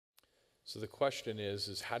So the question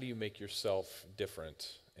is how do you make yourself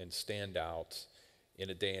different and stand out in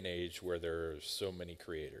a day and age where there's so many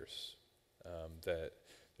creators that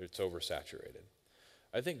it's oversaturated?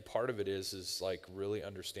 I think part of it is like really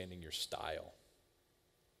understanding your style.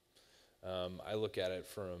 I look at it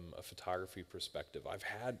from a photography perspective.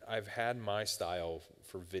 I've had my style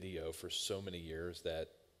for video for so many years that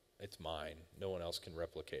it's mine. No one else can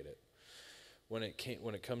replicate it. When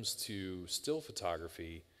it comes to still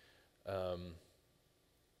photography, I'm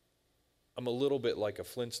a little bit like a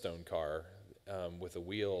Flintstone car with a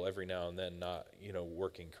wheel every now and then not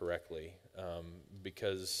working correctly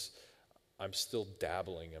because I'm still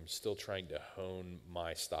dabbling. I'm still trying to hone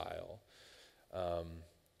my style.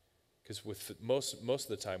 Because with most of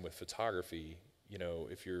the time with photography,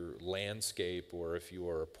 if you're landscape or if you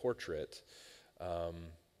are a portrait,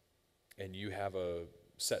 and you have a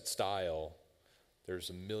set style, there's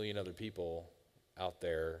a million other people out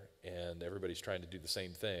there, and everybody's trying to do the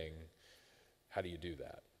same thing. How do you do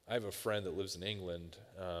that? I have a friend that lives in England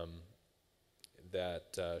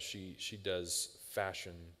that she does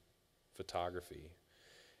fashion photography,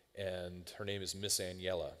 and her name is Miss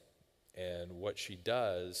Aniela. And what she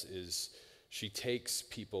does is she takes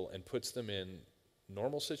people and puts them in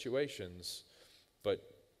normal situations, but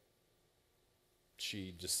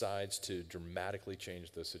she decides to dramatically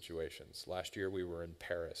change those situations. Last year we were in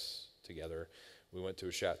Paris together. We went to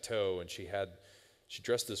a chateau, and she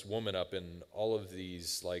dressed this woman up in all of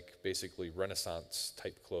these like basically Renaissance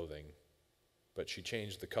type clothing, but she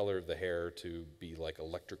changed the color of the hair to be like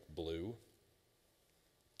electric blue.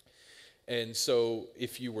 And so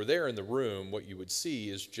if you were there in the room, what you would see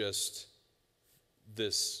is just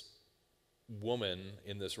this woman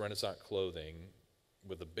in this Renaissance clothing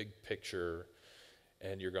with a big picture,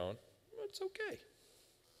 and you're going, well, it's okay.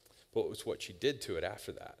 But it was what she did to it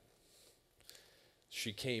after that.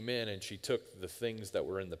 She came in and she took the things that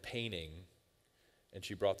were in the painting and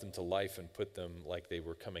she brought them to life and put them like they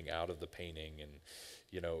were coming out of the painting. And,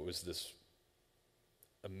 it was this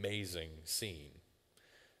amazing scene.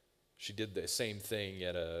 She did the same thing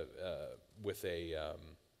at with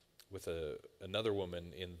another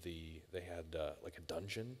woman they had like a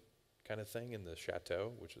dungeon kind of thing in the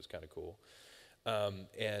chateau, which was kind of cool.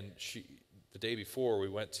 And the day before, we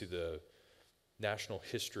went to the National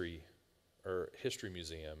History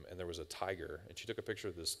Museum, and there was a tiger, and she took a picture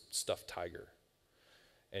of this stuffed tiger.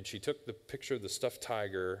 And she took the picture of the stuffed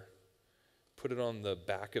tiger, put it on the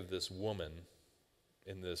back of this woman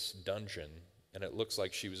in this dungeon, and it looks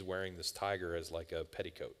like she was wearing this tiger as like a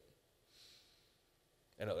petticoat.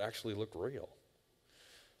 And it actually looked real.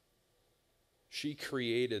 She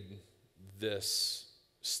created this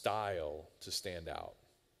style to stand out.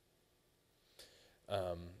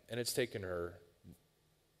 And it's taken her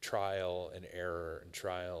trial and error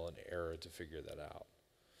to figure that out.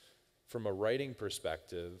 From a writing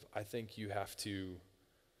perspective, I think you have to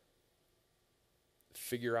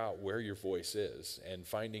figure out where your voice is, and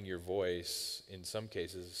finding your voice in some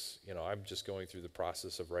cases, I'm just going through the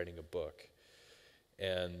process of writing a book,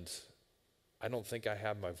 and I don't think I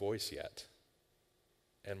have my voice yet.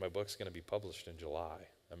 And my book's going to be published in July.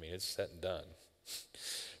 I mean, it's set and done.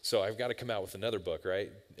 So I've got to come out with another book,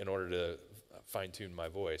 right, in order to fine-tune my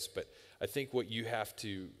voice. But I think what you have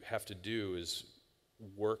to do is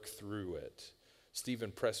work through it.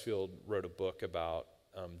 Stephen Pressfield wrote a book about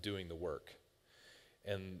doing the work.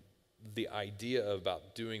 And the idea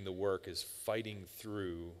about doing the work is fighting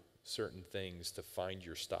through certain things to find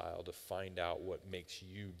your style, to find out what makes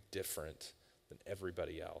you different than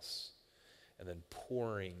everybody else, and then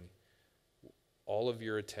pouring all of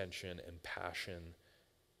your attention and passion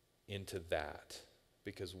into that.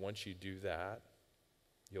 Because once you do that,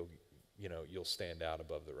 you'll stand out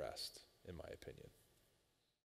above the rest, in my opinion.